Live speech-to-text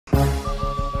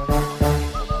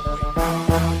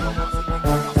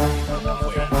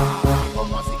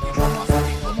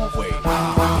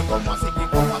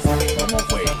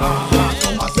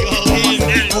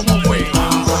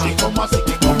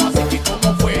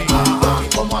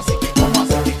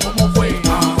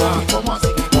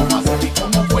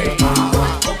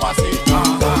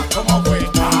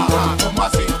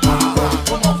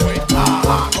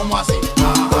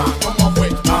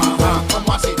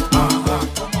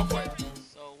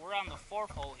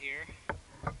fourth hole here,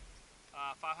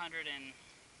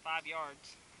 505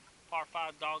 yards, par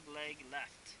 5 dog leg left.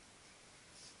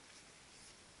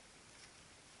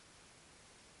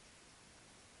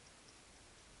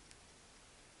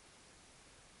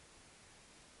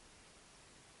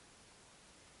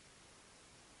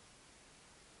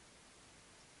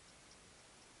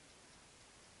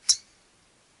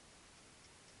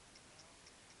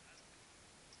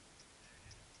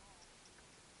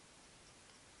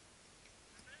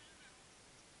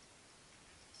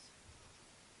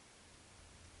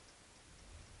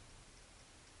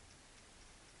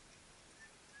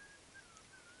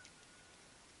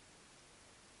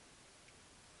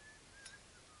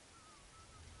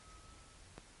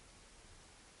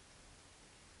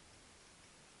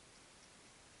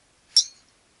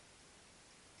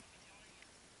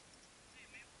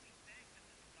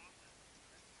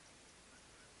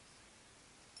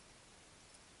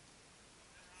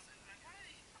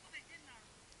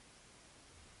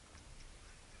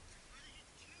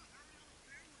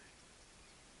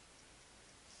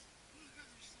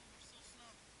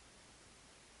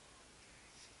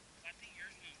 I think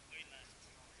yours went way left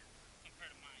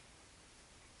compared to mine.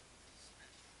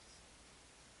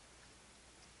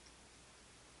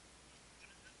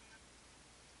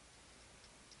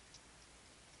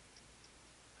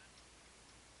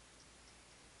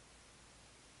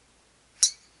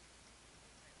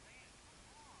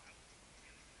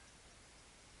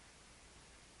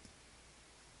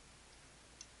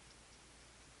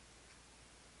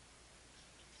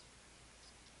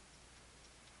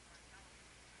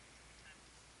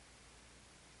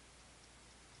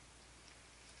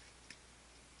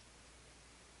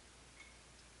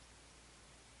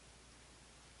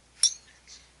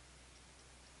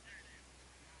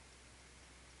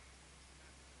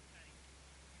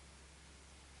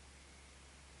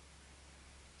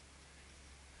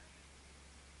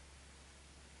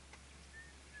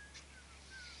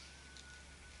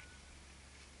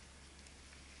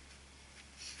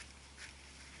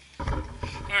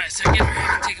 Alright, so again, we're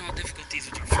having technical difficulties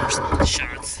with our first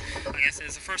shots. Like I said,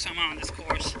 it's the first time I'm on this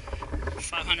course.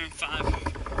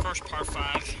 505, first par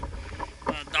 5,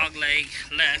 dog leg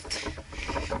left.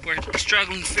 We're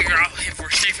struggling to figure out if we're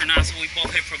safe or not, so we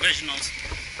both hit provisionals.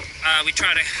 We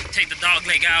try to take the dog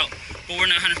leg out, but we're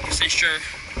not 100% sure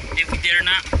if we did or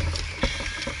not.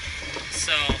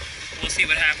 So, we'll see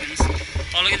what happens.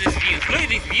 Oh, look at this view. Look at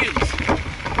these views.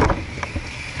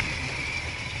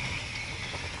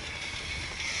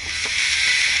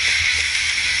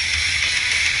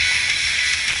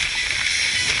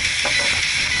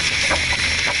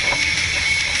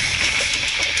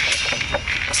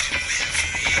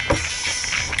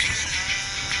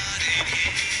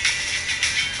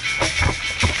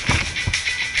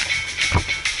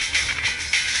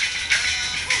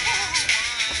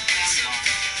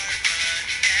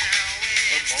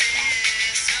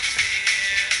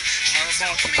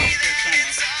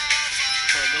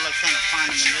 So good luck trying to find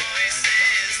them in this.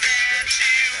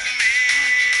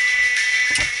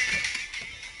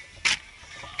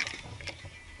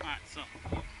 Alright, so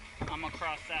I'm gonna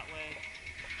cross that way.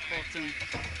 Colton.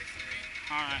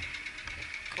 Alright.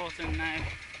 Colton and I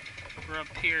were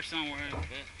up here somewhere,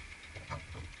 but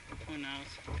who knows.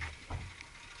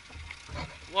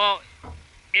 Well,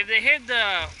 if they hit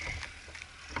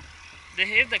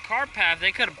the car path,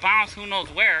 they could have bounced who knows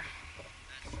where.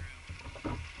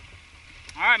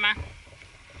 Alright, man.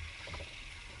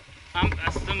 I'm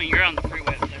assuming you're on the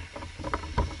freeway up there.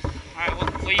 Alright,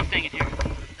 what are you thinking here? I'm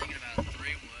thinking about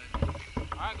 3 wood.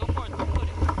 Alright, go for it. 3 wood.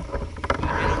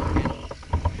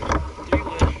 3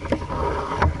 wood.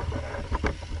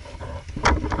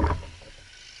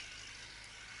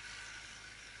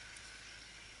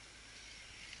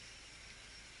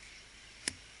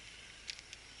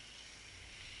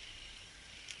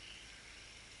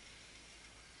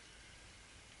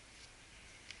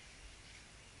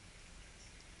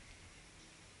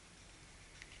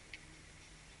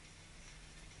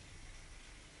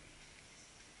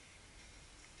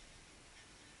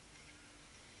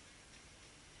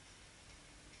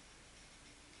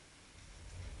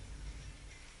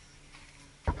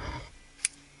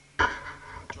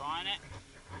 Drawing it.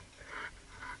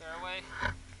 Fairway.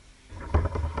 At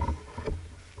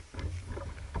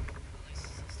least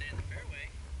stay in the fairway.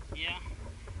 Yeah.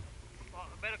 Well,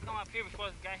 I better come up here before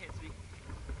this guy hits me.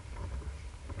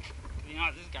 You know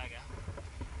how this guy got.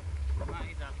 Well,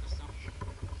 he's out there still.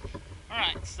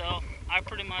 Alright, so I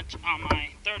pretty much on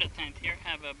my 3rd attempt here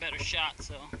have a better shot,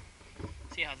 so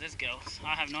see how this goes.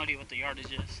 I have no idea what the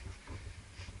yardage is.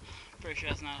 Pretty sure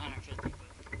it's not 150, but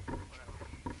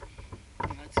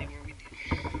whatever. Let's see where we do.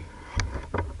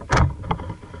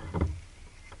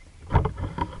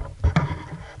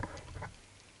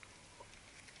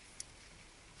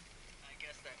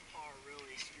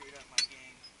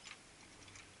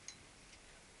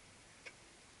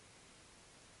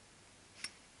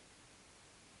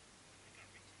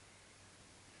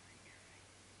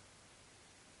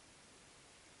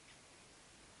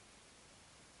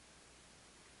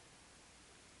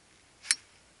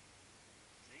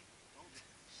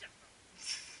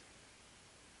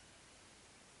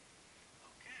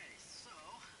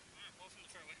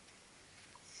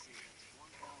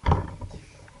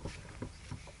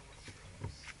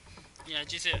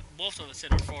 She said both of us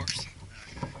hit our 4s.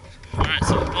 Alright,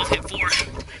 so we both hit 4.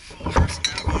 Fours.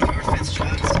 Now we're going to our 5th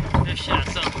shots. 5th shot,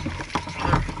 so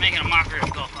we're making a mockery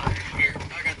of golf out here. Here,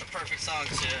 I got the perfect song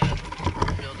to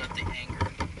build up the anger,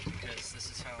 because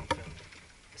this is how I'm feeling.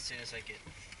 As soon as I get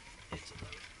it to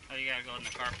load. Oh, you gotta go in the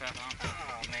car path, huh?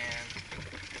 Oh man.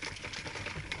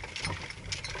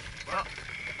 Well,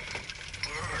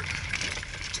 word.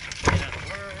 Yeah.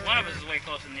 One of us is way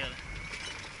closer than the other.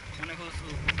 Wonder who's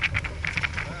who.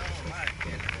 Oh my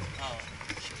goodness. Oh,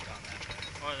 should have gone that way.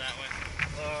 Or that way.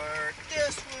 Or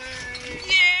this way.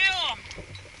 Yeah!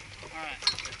 Alright.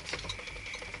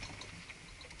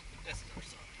 That's another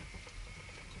song.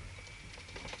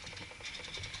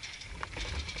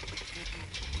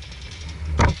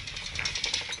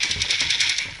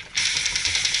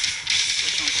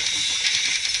 Which one's this one?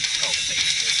 Oh,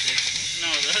 face twisted. No,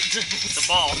 the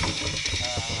ball.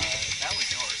 That was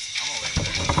yours. I'm over there.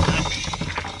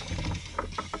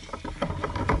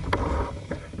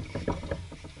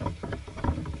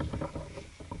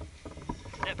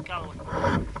 Yep, Callaway.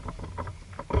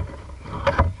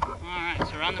 Alright,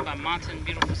 surrounded by mountain,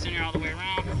 beautiful scenery all the way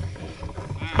around.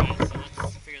 Alright, so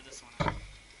let's figure this one out.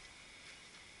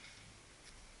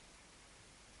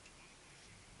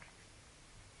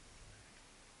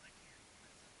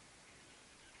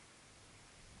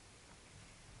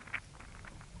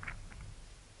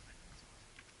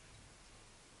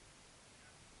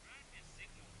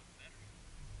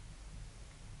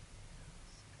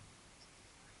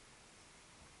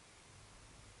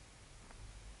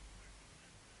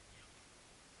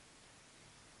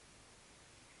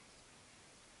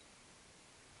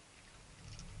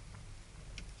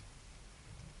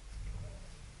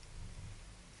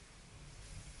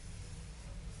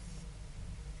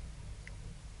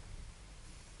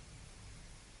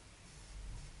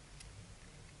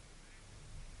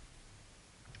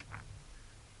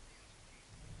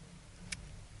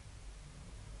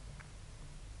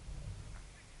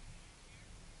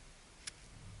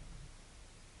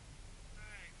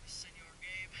 Senor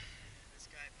Gabe,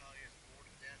 this guy probably is bored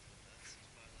to death with us.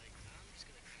 He's probably like, I'm just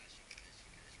gonna crash you guys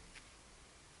are wrong.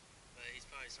 But he's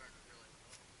probably starting to realize,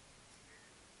 oh,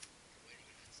 we're waiting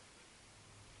at somebody.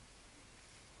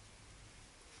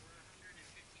 We're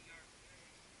 150 yards away.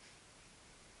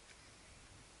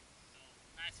 So,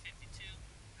 nice 52.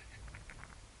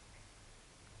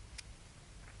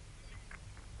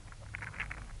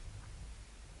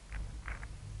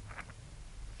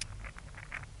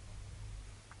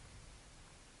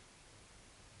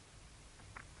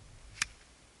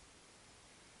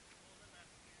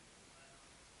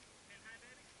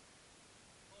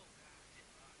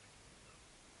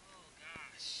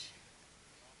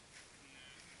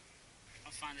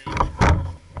 Find it.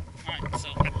 Alright, so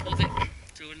I pulled it,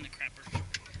 threw it in the crapper.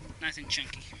 Nice and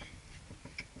chunky.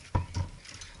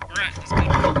 Alright, let's go.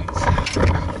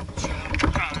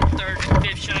 Third and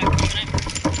 5th shot coming in.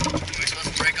 We're supposed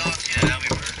to break off? Yeah, we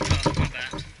were. Oh, my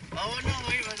bad. Oh no,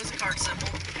 wait, there's a card symbol.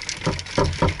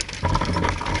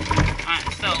 Alright,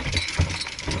 so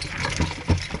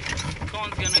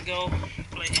Cohen's gonna go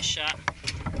play his shot.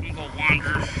 I'm gonna go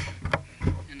wander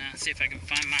and see if I can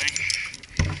find my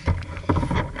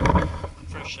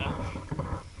first shot.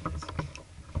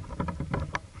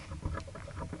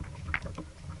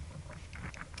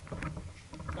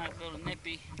 Nice little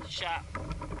nippy shot.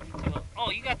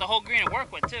 Oh, you got the whole green to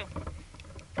work with too.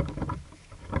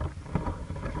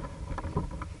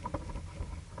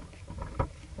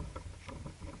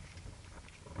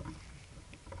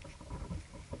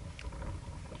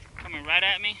 Coming right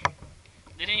at me.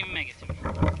 Didn't even make it to me.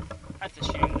 That's a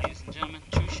shame, ladies and gentlemen.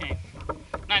 True shame.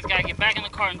 Nice guy, get back in the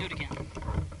car and do it again.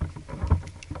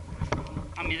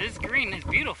 I mean, this green is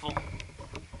beautiful.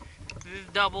 This is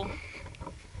double.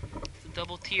 It's a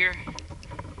double tier.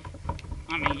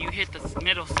 I mean, you hit the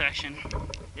middle section,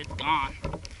 it's gone.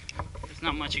 There's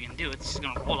not much you can do. It's just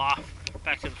gonna pull off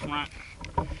back to the front.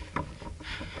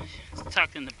 It's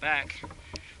tucked in the back.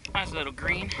 Nice little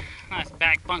green. Nice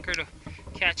back bunker to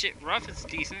catch it. Rough is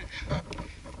decent.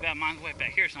 Bad, mine's way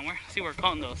back here somewhere. See where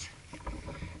Colton goes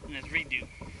in this redo.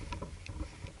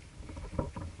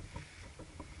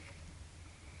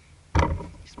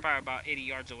 He's probably about 80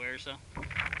 yards away or so.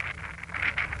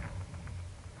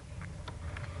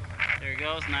 There he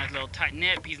goes. Nice little tight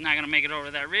nip. He's not going to make it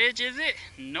over that ridge, is it?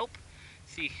 Nope.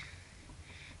 See,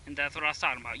 and that's what I was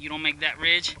talking about. You don't make that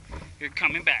ridge, you're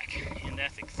coming back. And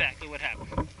that's exactly what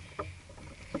happened.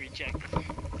 Rejected.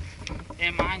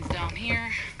 And mine's down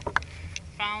here.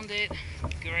 Found it.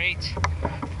 Great. I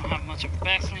don't have much of a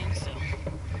backswing, so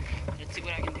let's see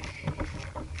what I can do.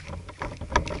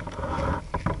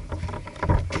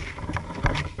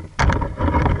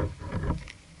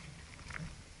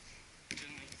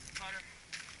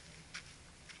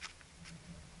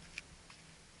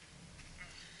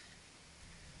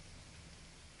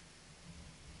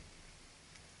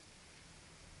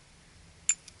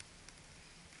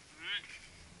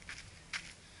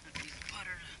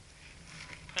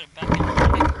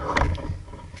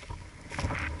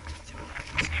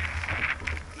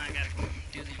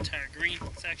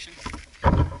 directions.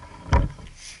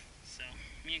 So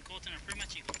me and Colton are pretty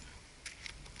much equal.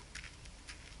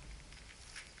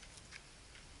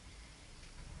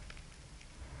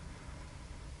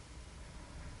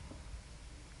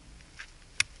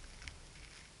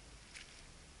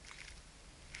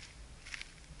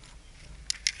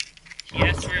 He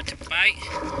asked for it to bite,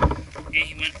 and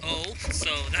he went oh, so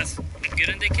that's a good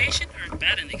indication or a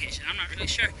bad indication. I'm not really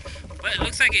sure, but it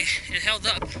looks like it held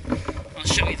up. I'll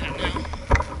show you that now.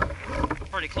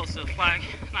 Pretty close to the flag,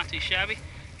 not too shabby.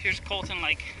 Here's Colton,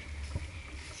 like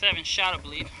 7 shot, I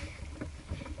believe.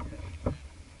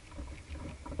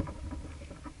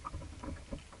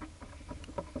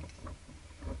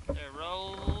 There it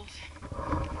rolls.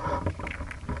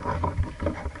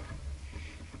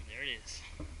 There it is.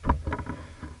 Alright,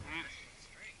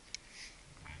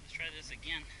 let's try this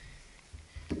again.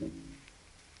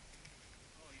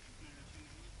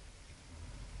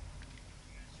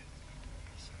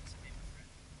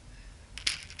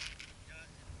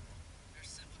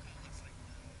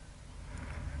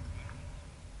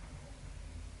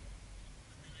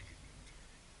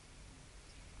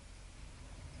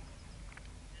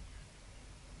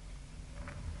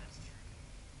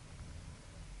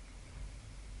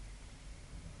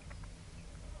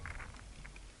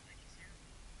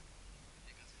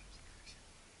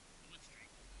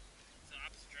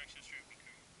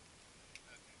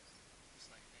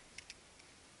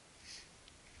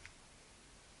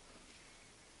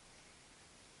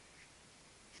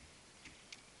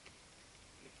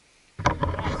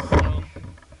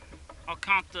 I'll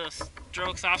count the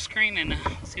strokes off screen and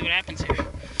see what happens here.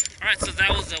 Alright, so that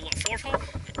was what, 4th hole?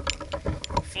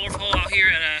 4th hole out here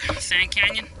at Sand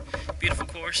Canyon. Beautiful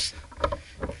course.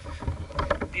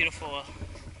 Beautiful,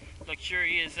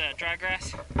 luxurious dry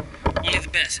grass. Only the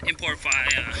best, imported by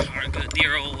our good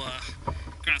dear old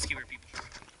groundskeeper people.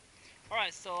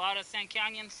 Alright, so out of Sand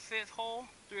Canyon, 5th hole,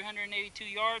 382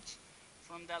 yards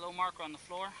from that little marker on the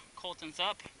floor. Colton's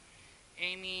up,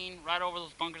 aiming right over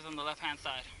those bunkers on the left hand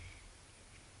side.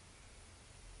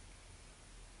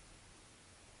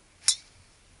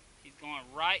 He's going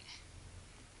right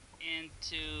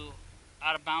into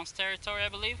out of bounds territory, I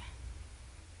believe.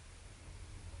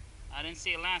 I didn't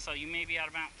see it land, so you may be out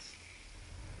of bounds.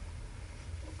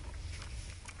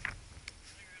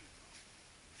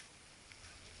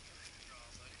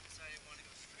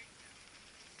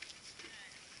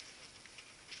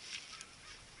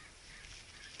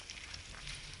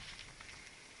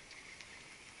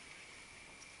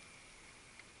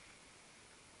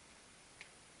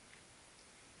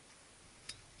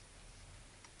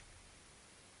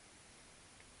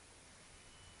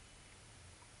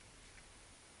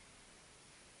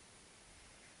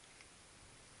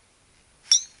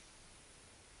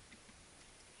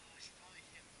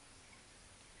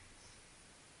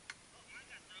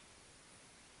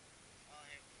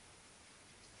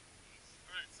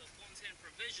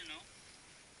 Provisional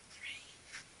 3,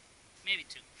 maybe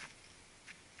 2.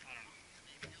 I don't know.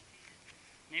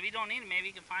 Maybe you don't need it. Maybe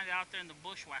you can find it out there in the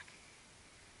bushwhack.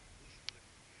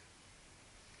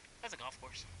 That's a golf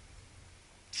course.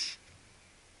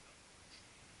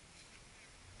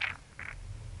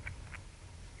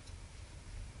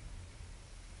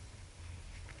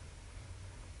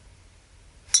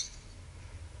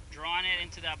 Drawing it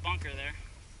into that bunker there.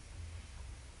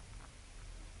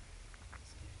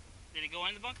 Did it go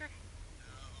in the bunker?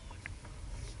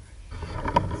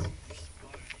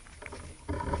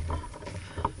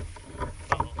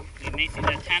 Uh-oh. You may see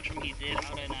that tantrum he did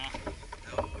out in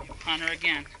Hunter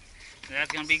again. So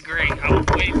that's going to be great. I was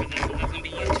waiting for this one. That's going to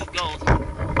be YouTube gold.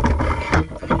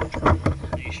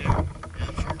 Are you sure? Yeah,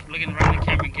 I'm sure. Looking around the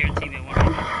camera and guarantee me it won't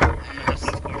happen on the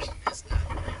distance course. It's not.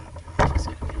 It's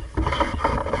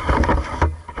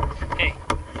Hey,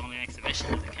 only an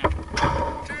exhibition of the camera.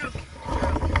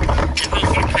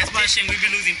 We've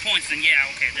been losing points, then yeah,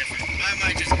 okay, different. I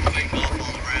might just quit golf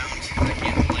all around. I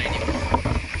can't play anymore.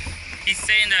 He's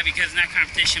saying that because in that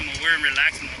competition when we're in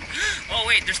relaxing mode. Oh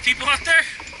wait, there's people out there?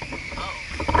 Oh.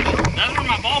 That's where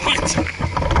my ball went.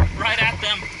 Right at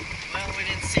them. Well, we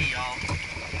didn't see y'all.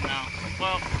 No.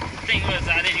 Well, the thing was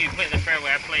I didn't even play the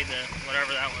fairway, I played the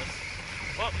whatever that was.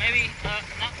 Well, maybe, no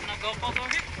golf balls over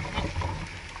here? No.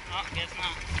 Oh, guess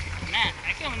not. Man,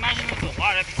 I can't imagine this with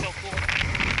water, that'd be so cool.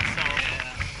 So, Yeah.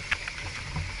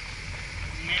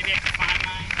 Maybe I can find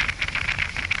mine.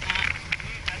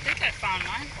 I think I found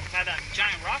mine. By that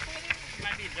giant rock over there? It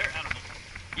might be dirt, I don't know.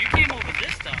 You came over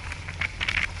this stuff.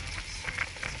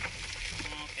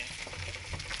 Oh, okay.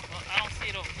 Well, I don't see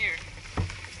it over here.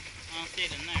 I don't see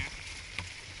it in there.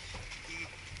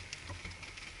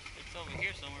 It's over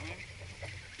here somewhere, maybe.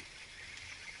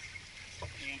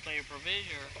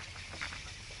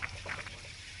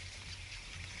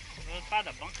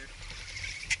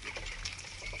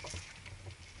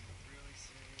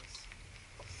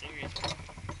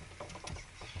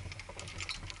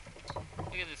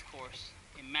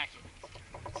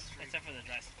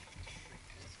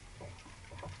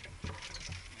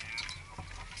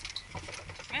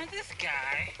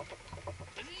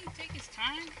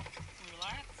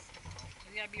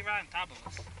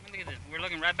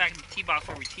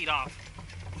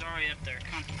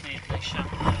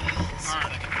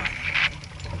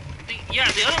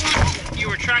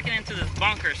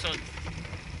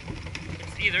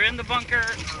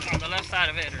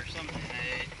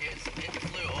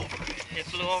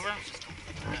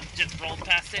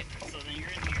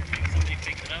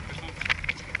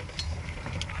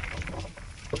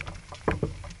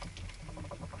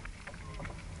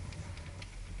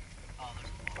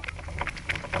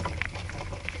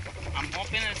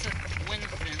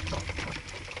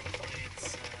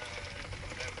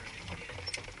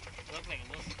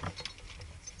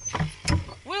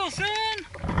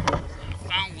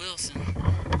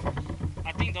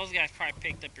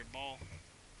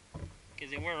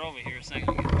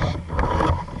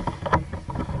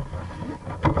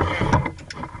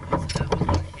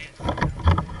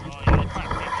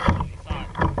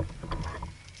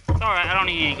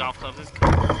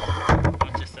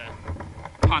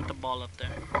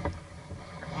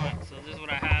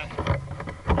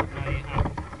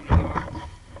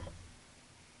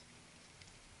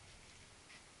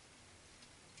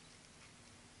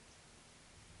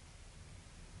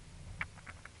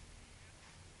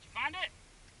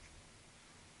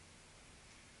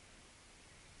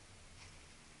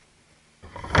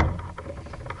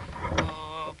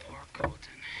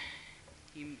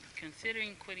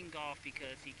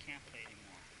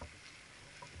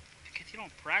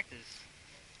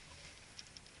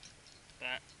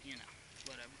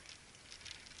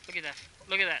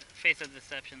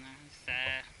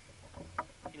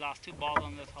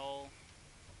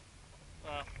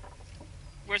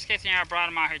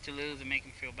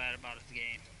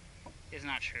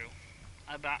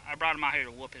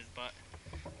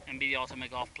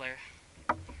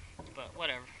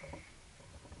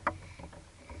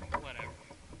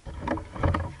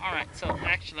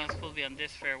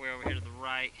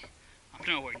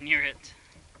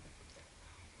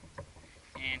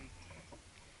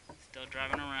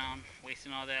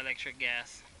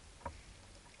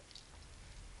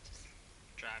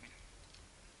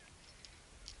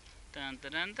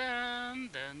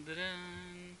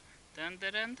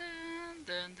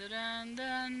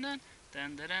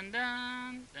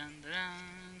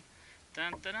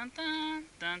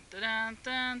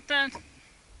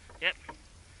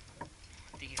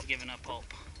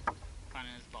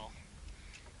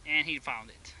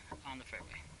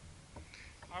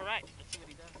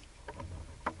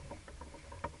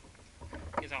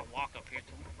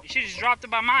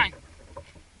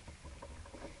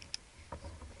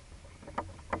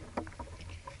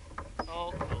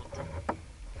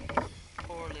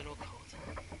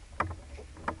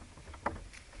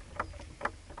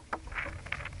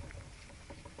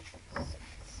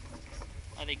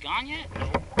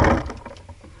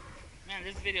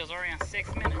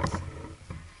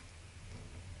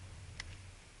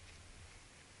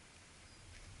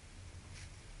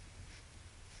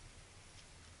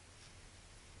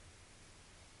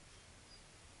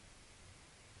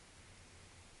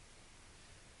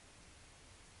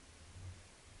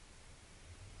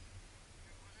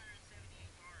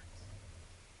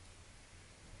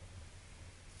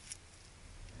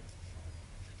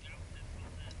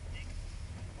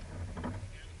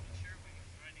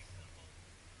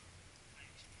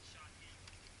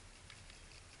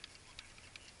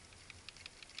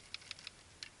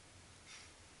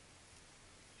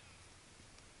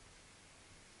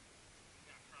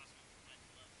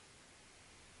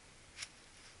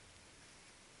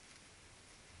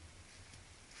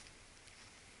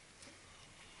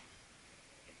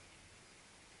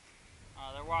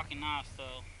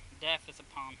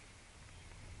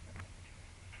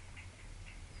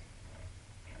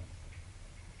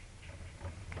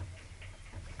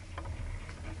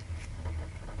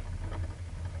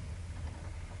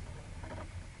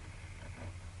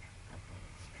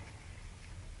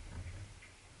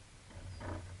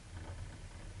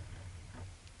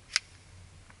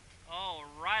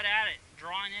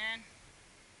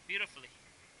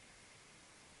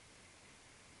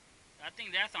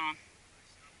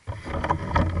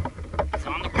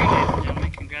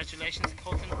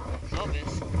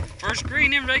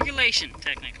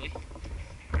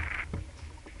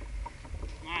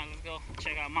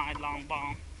 check out my long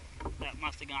bomb. That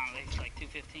must have gone like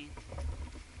 215.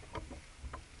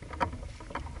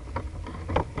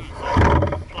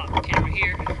 Plop the camera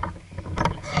here.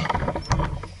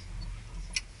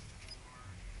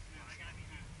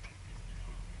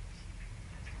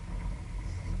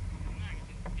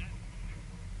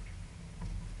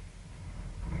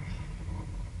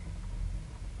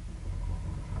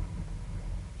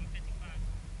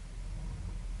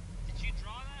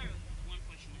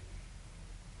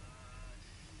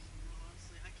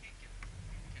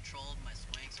 Control of my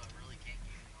swing, so I really can't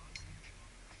give you nonsense.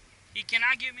 You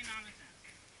cannot give me nonsense.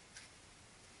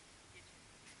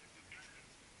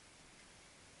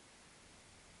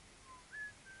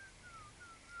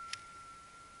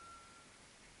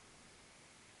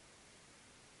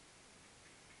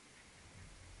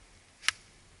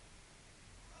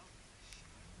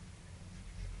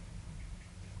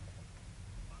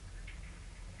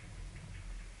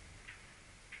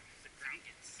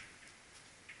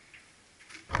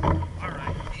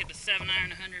 Alright, hit the 7 iron,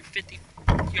 150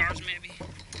 yards maybe.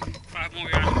 5 more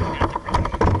yards.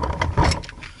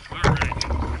 Alright,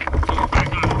 so we're back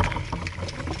on.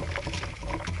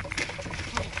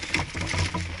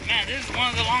 Man, this is one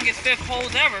of the longest fifth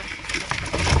holes ever.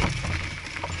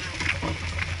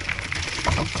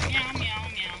 Meow, meow,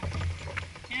 meow.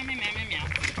 Meow, meow, meow, meow, meow.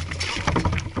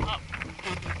 Oh,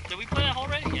 did we play that hole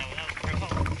already? Yeah, well, that was a great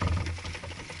hole.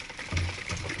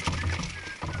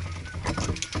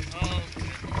 Oh,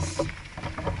 goodness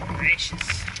gracious.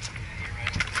 Yeah, you're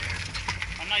right over there.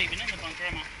 I'm not even in the bunker,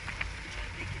 am I? I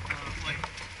think wait.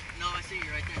 No, I see you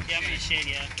right there. Yeah, I'm in the shade,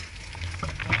 yeah.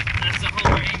 That's the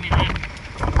hole we're aiming at.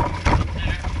 Up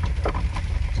there.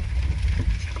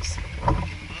 Let me see. Oh, yeah,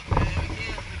 we can go over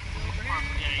here.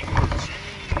 Yeah, you can go to the shade.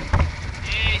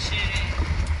 Hey, shade.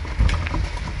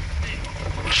 Hey,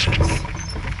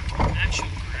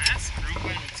 actual grass grown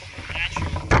by its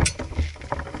natural.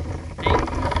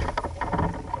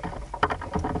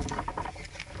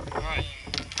 Alright.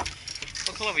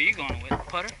 What club are you going with?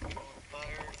 Putter?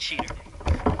 Butter. Cheater.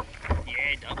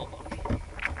 Yeah, double bogey.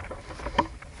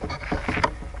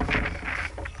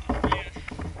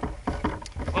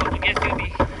 Well, I guess you'll be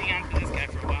hanging on to this guy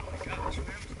for a while. Gosh,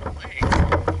 where was the leg?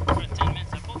 For 10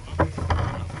 minutes, I pulled them.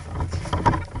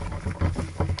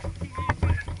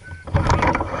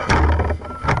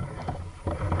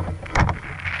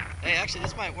 Hey, actually,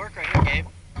 this might work right here, Gabe.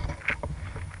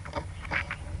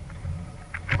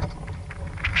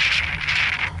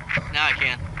 Now I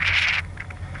can.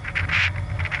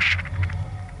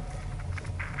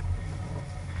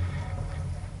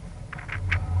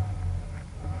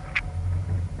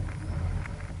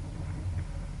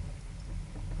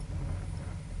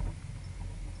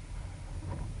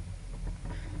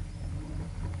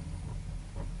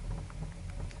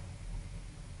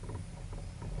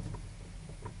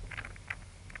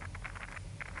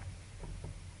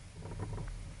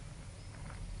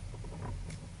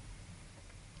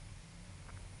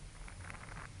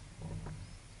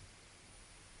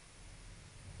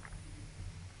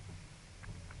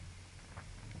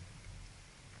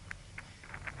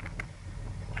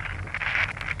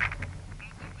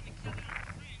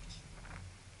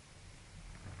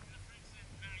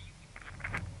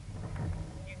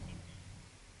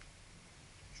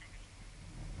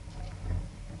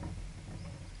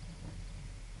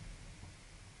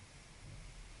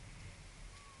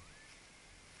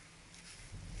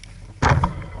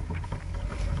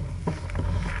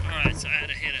 Alright, so I had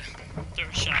to hit a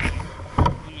third shot.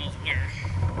 Who knows where.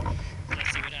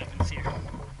 Let's see what happens here.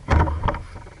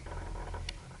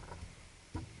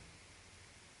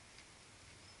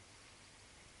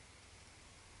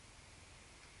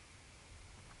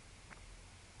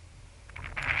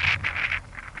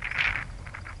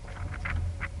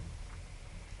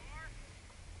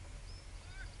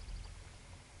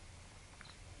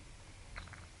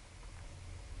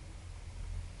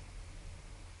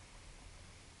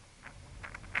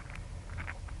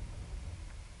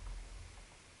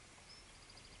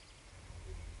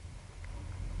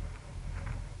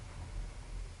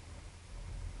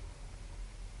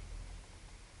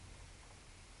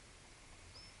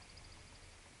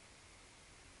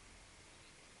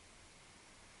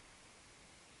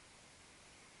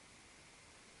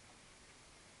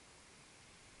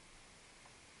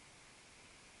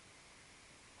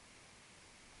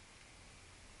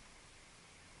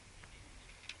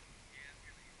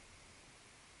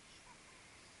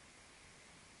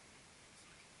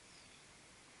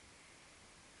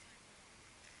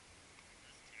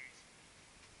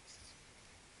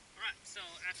 So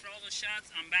after all those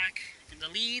shots, I'm back in the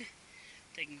lead,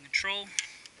 taking control.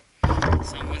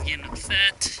 Someone's getting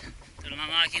upset. They're not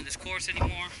liking this course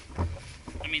anymore.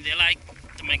 I mean, they like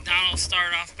the McDonald's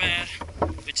started off bad,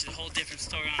 which is a whole different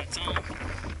story on its own.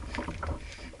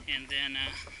 And then,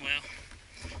 well,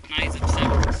 now he's upset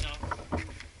with himself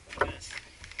because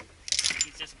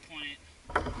he's disappointed.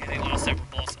 Yeah, they lost several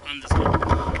balls on this one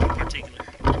in particular.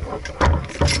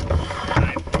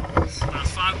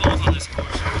 Lost 5 balls on this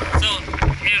course. So,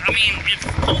 I mean, if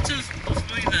Colton's supposed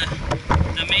to be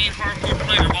the main hardcore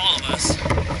player of all of us,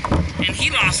 and he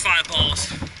lost 5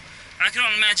 balls, I can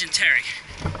only imagine Terry.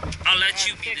 I'll let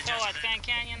you be the judge of that. Sand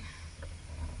Canyon,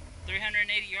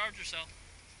 380 yards or so.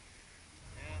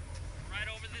 Yeah. Right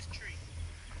over this tree.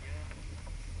 Yeah.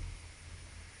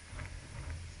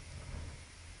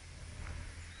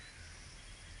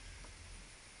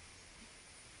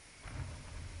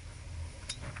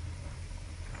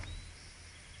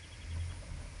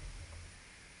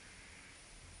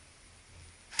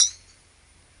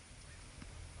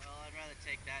 Well, I'd rather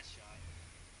take that shot.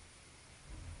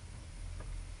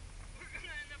 We're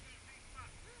gonna end up in the same spot.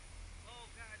 Oh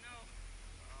God, no.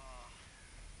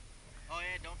 Oh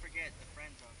yeah, don't forget the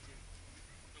friend zone too.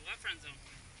 The what friend zone?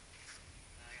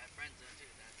 I got friend zone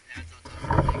too. That's on top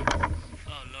of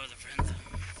the Oh Lord, the friend zone.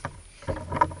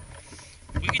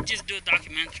 We could just do a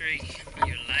documentary on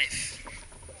your life.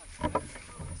 I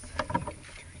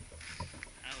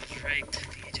was raped at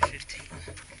the age of 15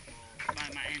 by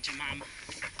my Aunt Jemima.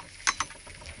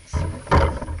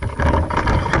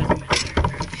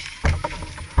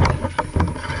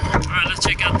 Alright, let's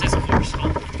check out this course. See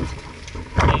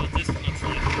what this looks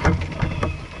like.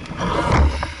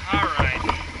 Alright,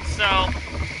 so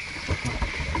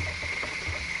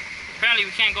apparently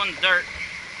we can't go in the dirt,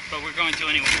 but we're going to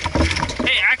anyway.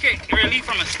 Hey, I get relief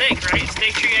from a stake, right?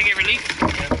 Stake tree, I get relief?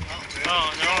 Yep.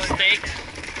 Oh, they're all staked?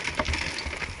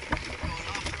 Going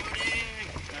off-roading.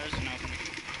 There's an opening.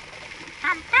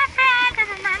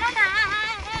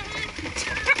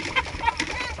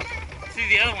 See,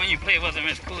 the other one you played wasn't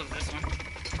as cool as this one.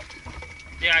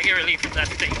 Yeah, I get relief from that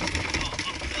stake.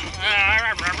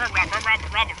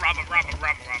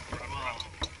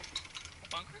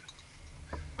 Bunker?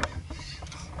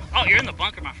 Oh, you're in the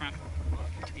bunker, my friend.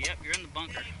 Yep, you're in the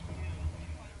bunker.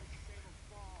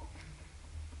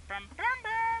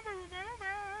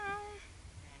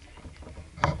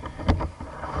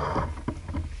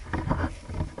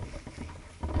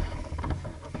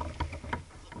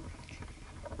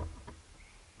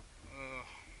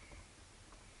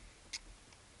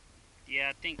 Yeah,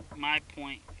 I think my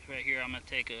point right here, I'm gonna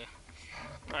take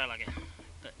probably like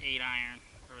the 8 iron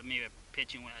or maybe a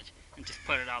pitching wedge and just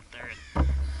put it out there and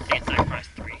take sacrifice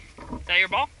 3. Is that your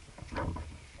ball?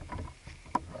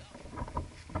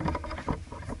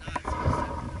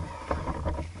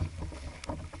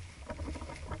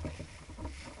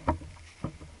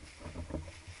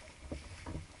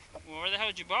 Well, where the hell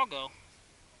did your ball go?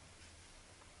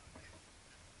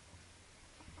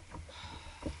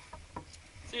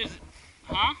 Seriously,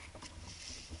 huh?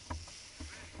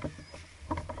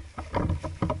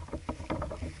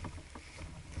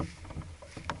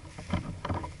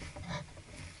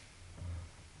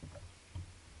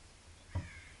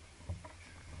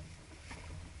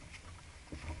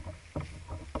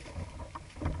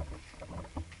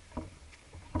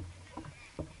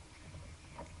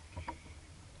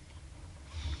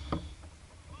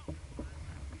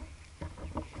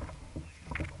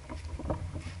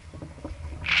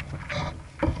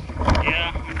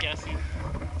 Yeah, I'm guessing.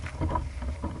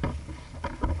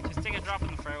 Just take a drop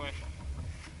in the fairway.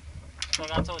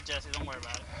 Like I told Jesse, don't worry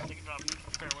about it. Take a drop in the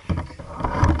fairway.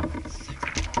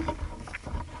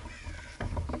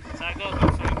 So that goes, my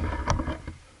friend.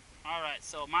 Alright,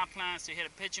 so my plan is to hit a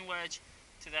pitching wedge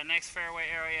to that next fairway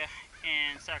area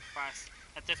and sacrifice.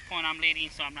 At this point I'm leading,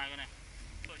 so I'm not going to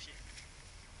push it.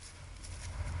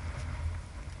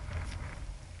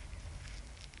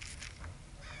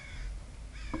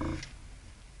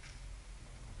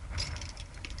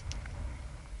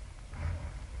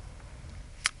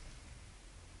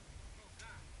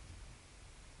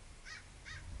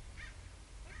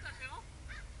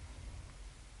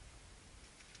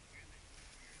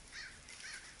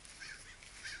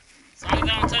 As long as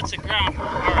I don't touch the ground,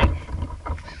 alright.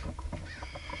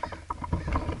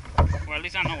 Well, at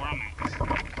least I know where I'm at.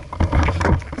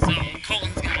 So,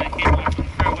 Colton's gonna hit one from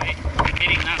the fairway,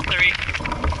 hitting that 3.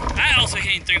 I also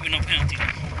hitting 3 with no penalty.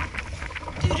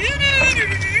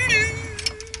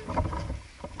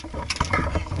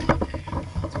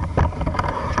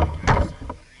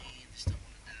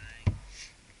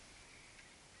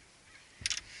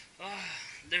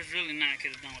 There's really not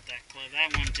could have done with that club.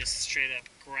 That one just straight up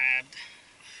grabbed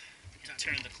and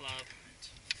turned the club.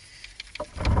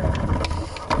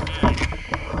 Alright.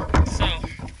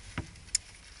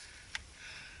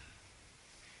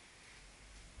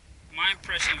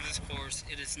 especially with this course.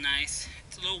 It is nice.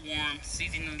 It's a little warm,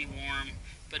 seasonally warm,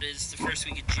 but it's the first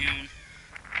week of June.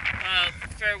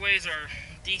 Fairways are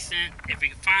decent if you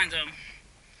can find them.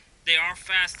 They are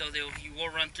fast though. You will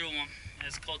run through them,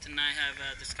 as Colton and I have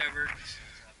discovered.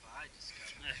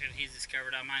 Actually, he's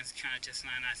discovered that mine's kind of just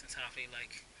nice and toughy,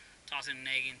 like tossing an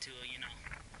egg into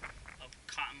a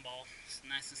cotton ball. It's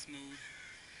nice and smooth.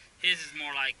 His is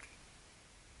more like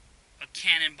a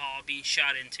cannonball being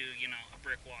shot into, a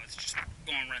brick wall. It's just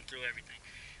going run through everything.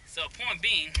 So point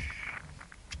being,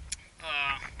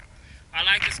 I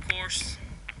like this course.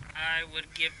 I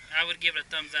would give it a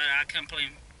thumbs up. I'd come play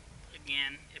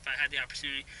again if I had the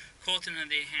opportunity. Colton, on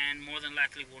the other hand, more than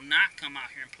likely will not come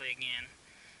out here and play again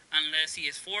unless he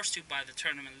is forced to by the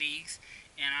tournament leagues.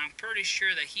 And I'm pretty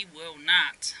sure that he will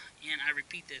not, and I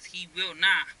repeat this, he will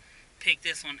not pick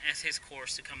this one as his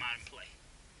course to come out and play.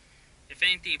 If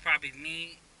anything, probably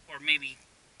me or maybe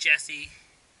Jesse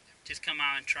just come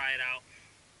out and try it out.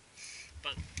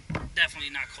 But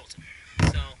definitely not Colton.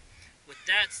 So with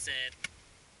that said,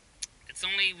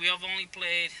 we have only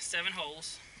played 7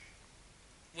 holes.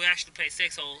 We actually played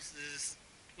 6 holes.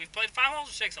 We've played 5 holes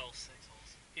or 6 holes? 6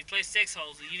 holes. We played 6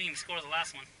 holes. You didn't even score the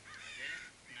last one. I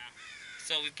didn't? No.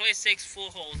 So we played 6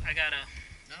 full holes. I got a...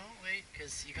 No, wait,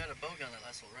 because you got a bogey on that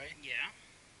last hole, right? Yeah.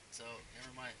 So,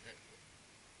 never mind.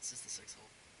 This is the 6th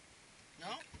hole.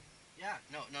 No? Yeah.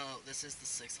 No, this is the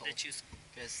 6th hole. That you...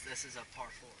 Because this is a par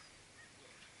 4.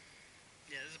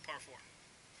 Yeah, this is a par 4.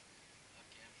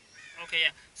 Okay, Okay,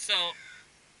 yeah. So,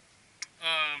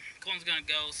 Colton's gonna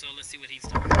go, so let's see what he's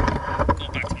doing. Go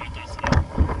back to my thoughts now.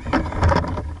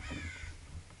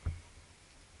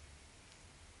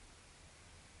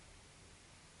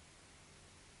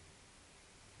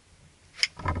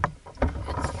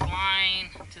 It's flying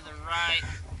to the right,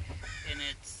 and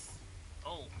it's...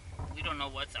 Oh, we don't know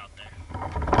what's out there.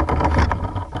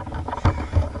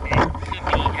 It could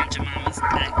be Aunt Jemima's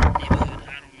neighborhood,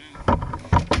 I don't know.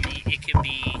 I mean, it could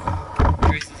be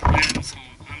Grace's Adams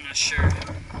home, I'm not sure.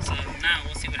 So now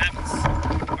we'll see what happens.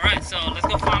 Alright, so let's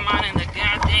go find mine in the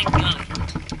goddamn gully.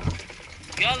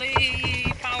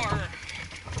 Gully power.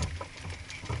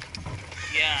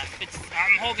 Yeah,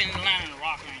 I'm hoping to land on a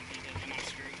rock or anything because I'm not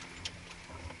screwed.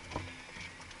 I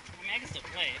mean, I can still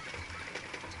play it,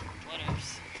 but whatever.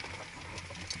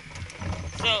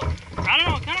 So, I don't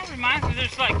know, it kind of reminds me,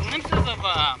 there's like glimpses of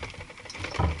a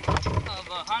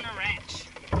Hunter Ranch,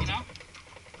 you know?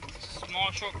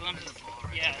 Small, short glimpses.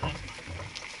 Yeah, that's mine.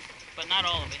 But not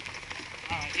all of it.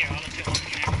 Alright, here, I'll let you hold the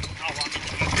camera. I'll walk into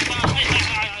it.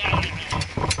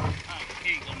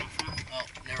 Here you go, my friend. Oh,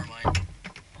 never mind. There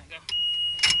you go.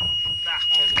 Ah.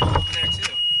 Oh, there's a ball over there,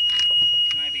 too.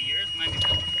 Might be yours, might be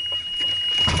yours.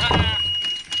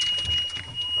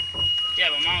 Yeah,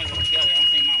 but mine was in the gully. I don't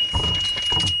think mine was.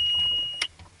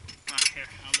 Alright, here,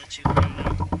 I'll let you run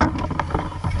down.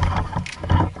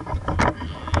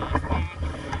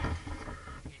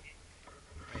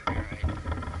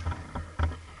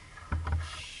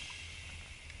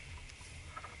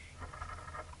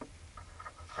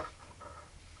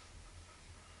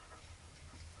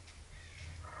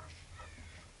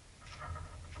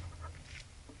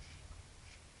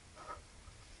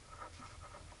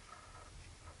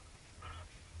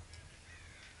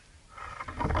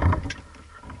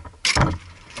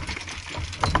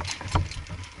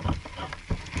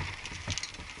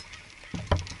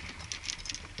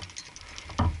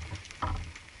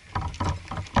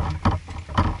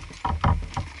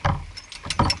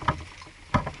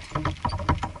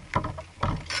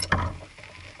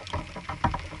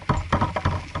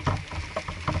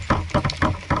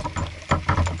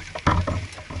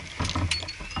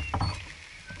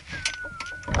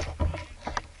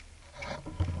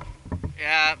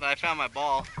 Yeah, but I found my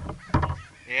ball.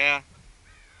 Yeah.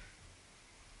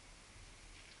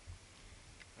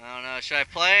 I don't know. Should I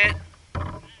play it?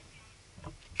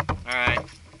 Alright.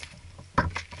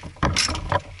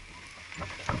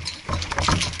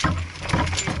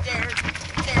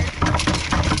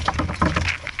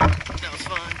 That was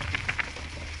fun.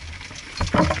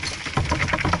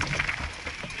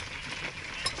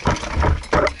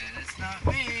 And it's not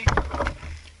me.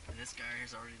 And this guy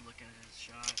here's already looking at his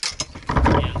shot.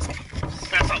 Yeah,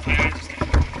 that's okay. I just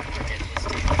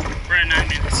we're at 9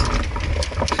 minutes.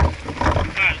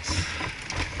 Alright.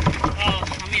 Oh,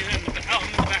 I'm either in the back. Oh, I'm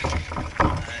in the back.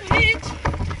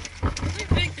 Sweet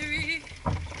victory.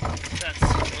 That's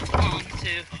 1,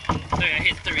 2, 3. I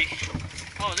hit 3.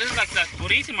 Oh, this is like that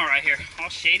Burisima right here. All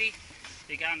shady.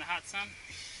 They got in the hot sun.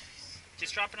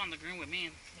 Just drop it on the green with me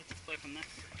and let's play from there.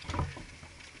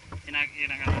 You're not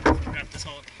gonna grab this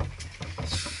hole.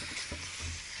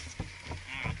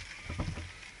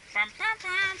 Let's throw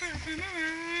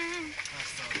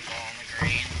the ball on the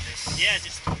green. Yeah,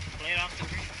 just play it off the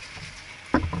green.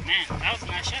 Man, that was a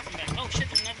nice shot from back. Oh shit,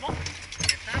 there's another ball.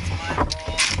 If that's my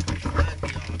ball, that'd be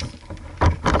awesome.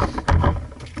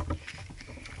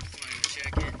 Just wanted to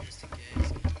check it just in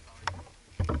case.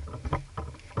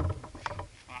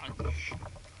 Wow.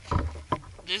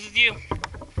 This is you.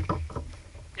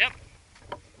 Yep.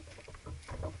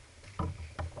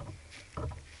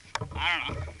 I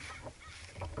don't know.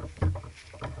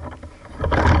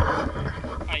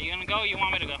 Alright, you gonna go or you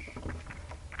want me to go?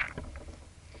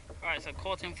 Alright, so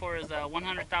Colton for his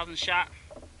 100,000 shot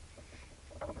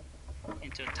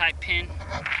into a tight pin.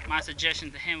 My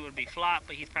suggestion to him would be flop,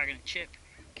 but he's probably gonna chip,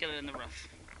 kill it in the rough.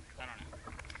 I don't know.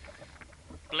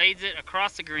 Blades it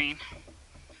across the green,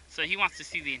 so he wants to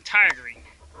see the entire green.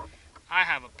 I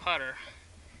have a putter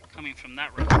coming from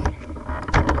that rough.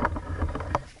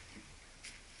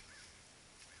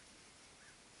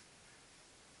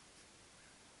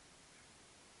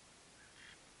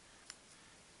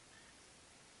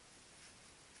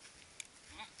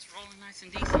 It's rolling nice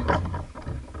and decent.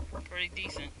 Pretty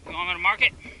decent. You want me to mark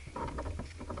it?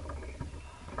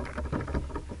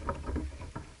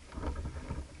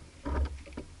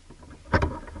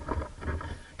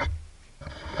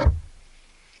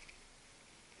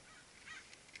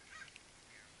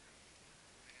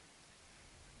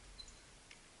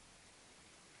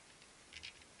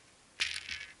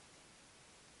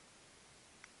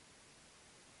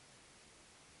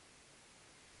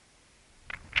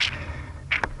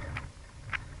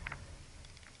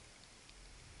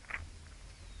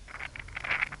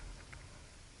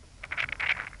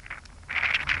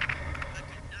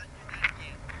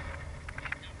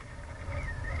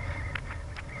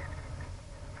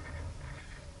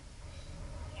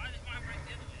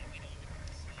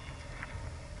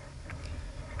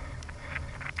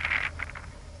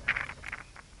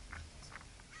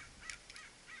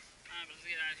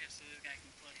 So this guy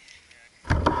can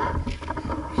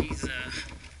play. He's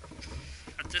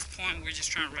at this point we're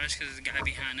just trying to rush because the guy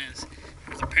behind us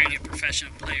is apparently a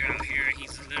professional player out here.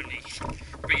 He's literally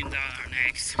breathing down our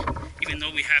necks, even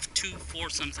though we have two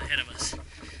foursomes ahead of us.